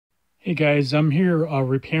Hey guys, I'm here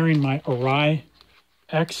repairing my Arai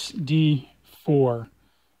XD4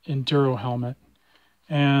 Enduro helmet.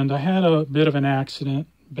 And I had a bit of an accident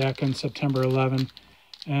back on September 11,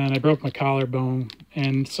 and I broke my collarbone.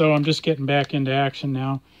 And so I'm just getting back into action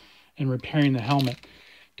now and repairing the helmet.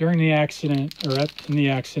 During the accident, in the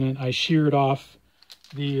accident, I sheared off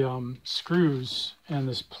the screws and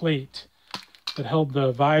this plate that held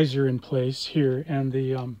the visor in place here, and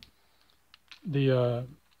the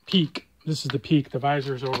peak. This is the peak. The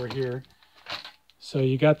visor is over here. So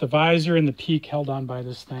you got the visor and the peak held on by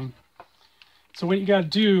this thing. So what you got to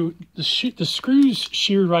do, the screws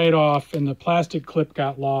sheared right off, and the plastic clip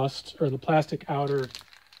got lost, or the plastic outer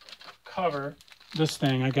cover. This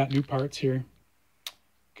thing, I got new parts here.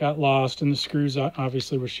 Got lost, and the screws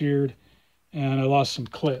obviously were sheared, and I lost some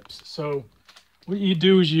clips. So what you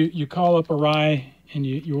do is you call up Arai and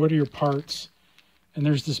you order your parts, and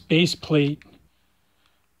there's this base plate.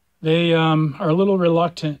 They are a little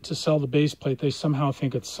reluctant to sell the base plate. They somehow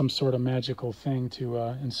think it's some sort of magical thing to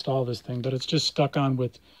install this thing, but it's just stuck on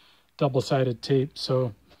with double-sided tape.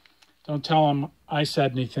 So don't tell them I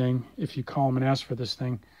said anything if you call them and ask for this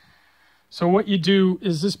thing. So what you do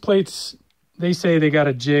is this plate's, they say they got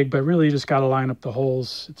a jig, but really you just got to line up the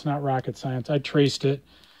holes. It's not rocket science. I traced it,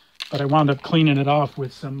 but I wound up cleaning it off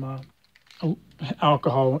with some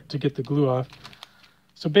alcohol to get the glue off.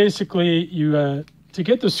 So basically you... to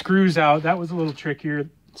get the screws out, that was a little trickier.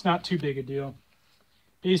 It's not too big a deal.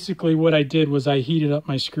 Basically, what I did was I heated up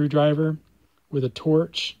my screwdriver with a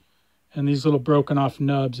torch, and these little broken off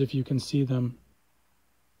nubs, if you can see them,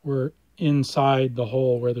 were inside the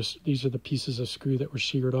hole where these are the pieces of screw that were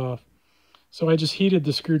sheared off. So I just heated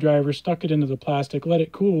the screwdriver, stuck it into the plastic, let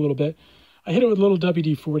it cool a little bit. I hit it with a little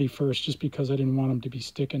WD-40 first, just because I didn't want them to be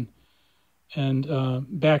sticking, and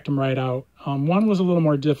backed them right out. One was a little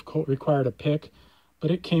more difficult, required a pick, but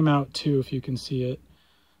it came out too, if you can see it.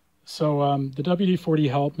 So the WD-40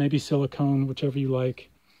 helped, maybe silicone, whichever you like.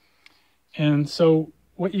 And so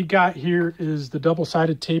what you got here is the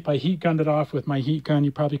double-sided tape. I heat gunned it off with my heat gun.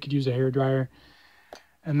 You probably could use a hairdryer.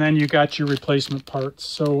 And then you got your replacement parts.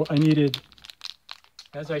 So I needed,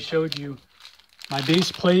 as I showed you, my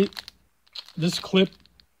base plate. This clip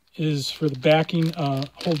is for the backing,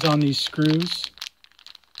 holds on these screws.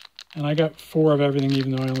 And I got 4 of everything,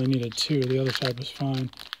 even though I only needed 2. The other side was fine.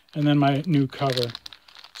 And then my new cover.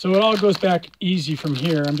 So it all goes back easy from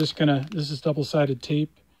here. I'm just gonna, this is double-sided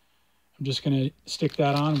tape. I'm just gonna stick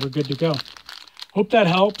that on. We're good to go. Hope that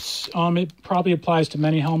helps. It probably applies to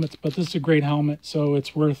many helmets, but this is a great helmet, so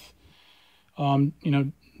it's worth,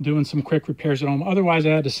 doing some quick repairs at home. Otherwise,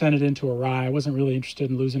 I had to send it into Arai. I wasn't really interested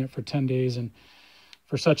in losing it for 10 days and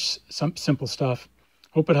for some simple stuff.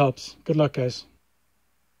 Hope it helps. Good luck, guys.